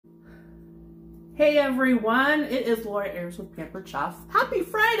Hey everyone, it is lauraayers with Pampered Chef. Happy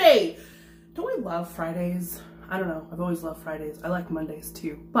Friday! Don't we love Fridays? I don't know, I've always loved Fridays. I like Mondays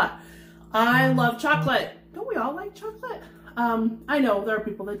too, but I love chocolate. Don't we all like chocolate? I know there are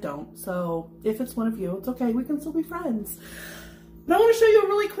people that don't, so if it's one of you, it's okay, we can still be friends. But I want to show you a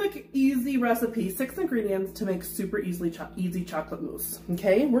really quick, easy recipe, 6 ingredients to make super easy chocolate mousse,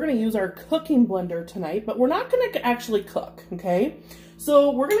 okay? We're going to use our cooking blender tonight, but we're not going to actually cook, okay?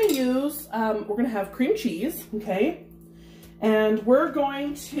 So we're going to use, we're going to have cream cheese, okay? And we're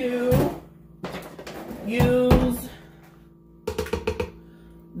going to use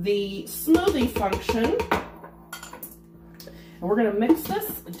the smoothie function. And we're going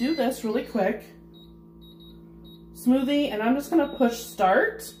to do this really quick. Smoothie, and I'm just going to push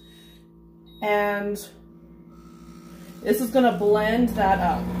start, and this is going to blend that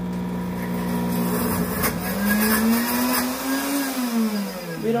up.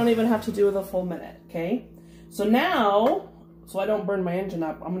 We don't even have to do the full minute, okay? So now, so I don't burn my engine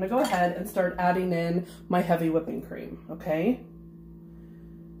up, I'm going to go ahead and start adding in my heavy whipping cream, okay?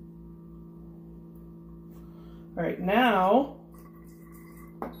 All right, now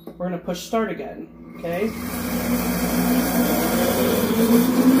we're going to push start again, okay?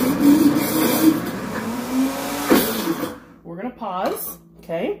 We're going to pause,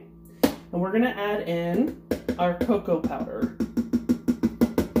 okay? And we're going to add in our cocoa powder.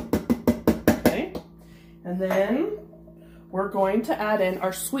 Okay? And then we're going to add in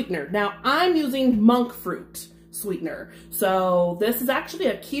our sweetener. Now, I'm using monk fruit sweetener. So this is actually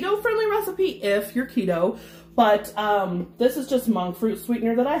a keto-friendly recipe if you're keto, but this is just monk fruit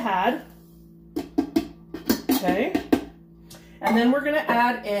sweetener that I had. Okay? And then we're gonna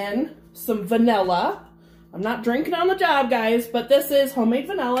add in some vanilla. I'm not drinking on the job, guys, but this is homemade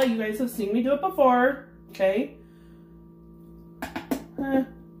vanilla. You guys have seen me do it before, okay? A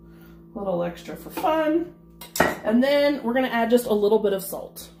little extra for fun. And then we're gonna add just a little bit of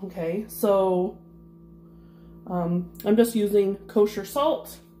salt, okay? So I'm just using kosher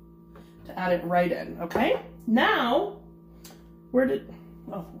salt to add it right in, okay? Now,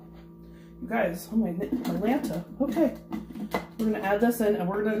 oh, you guys, oh my Lanta, okay. We're gonna add this in and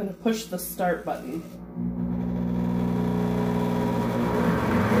we're gonna push the start button.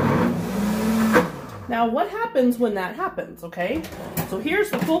 Now what happens when that happens, okay? So here's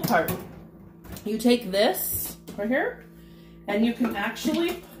the cool part. You take this right here and you can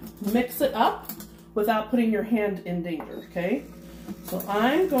actually mix it up without putting your hand in danger, okay? So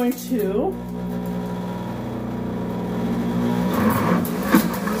I'm going to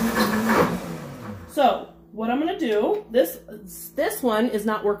what I'm gonna do, this one is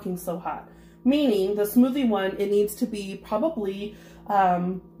not working so hot, meaning the smoothie one, it needs to be probably,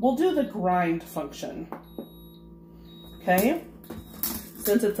 we'll do the grind function, okay?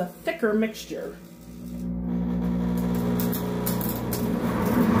 Since it's a thicker mixture.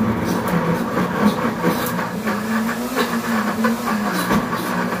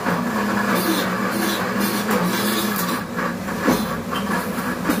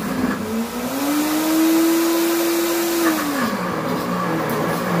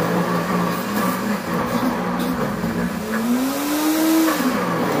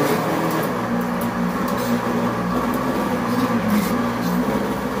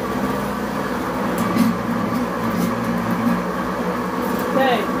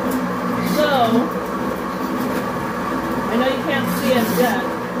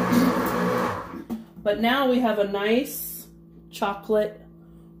 But now we have a nice chocolate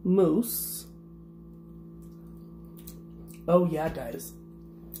mousse. Oh yeah, guys,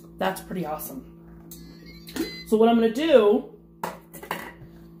 that's pretty awesome. So what I'm gonna do,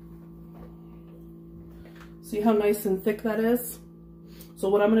 see how nice and thick that is? So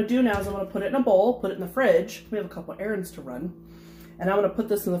what I'm gonna do now is I'm gonna put it in a bowl, put it in the fridge. We have a couple errands to run. And I'm gonna put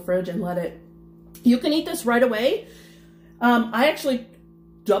this in the fridge and let it, you can eat this right away. I actually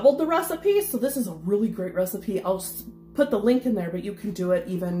doubled the recipe, so this is a really great recipe. I'll put the link in there, but you can do it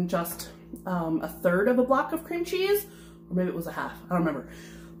even just a third of a block of cream cheese, or maybe it was a half, I don't remember.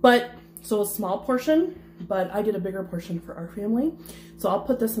 But, so a small portion, but I did a bigger portion for our family. So I'll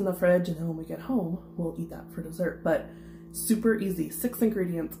put this in the fridge, and then when we get home, we'll eat that for dessert. But super easy, 6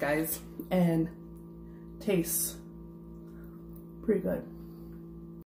 ingredients, guys, and tastes pretty good.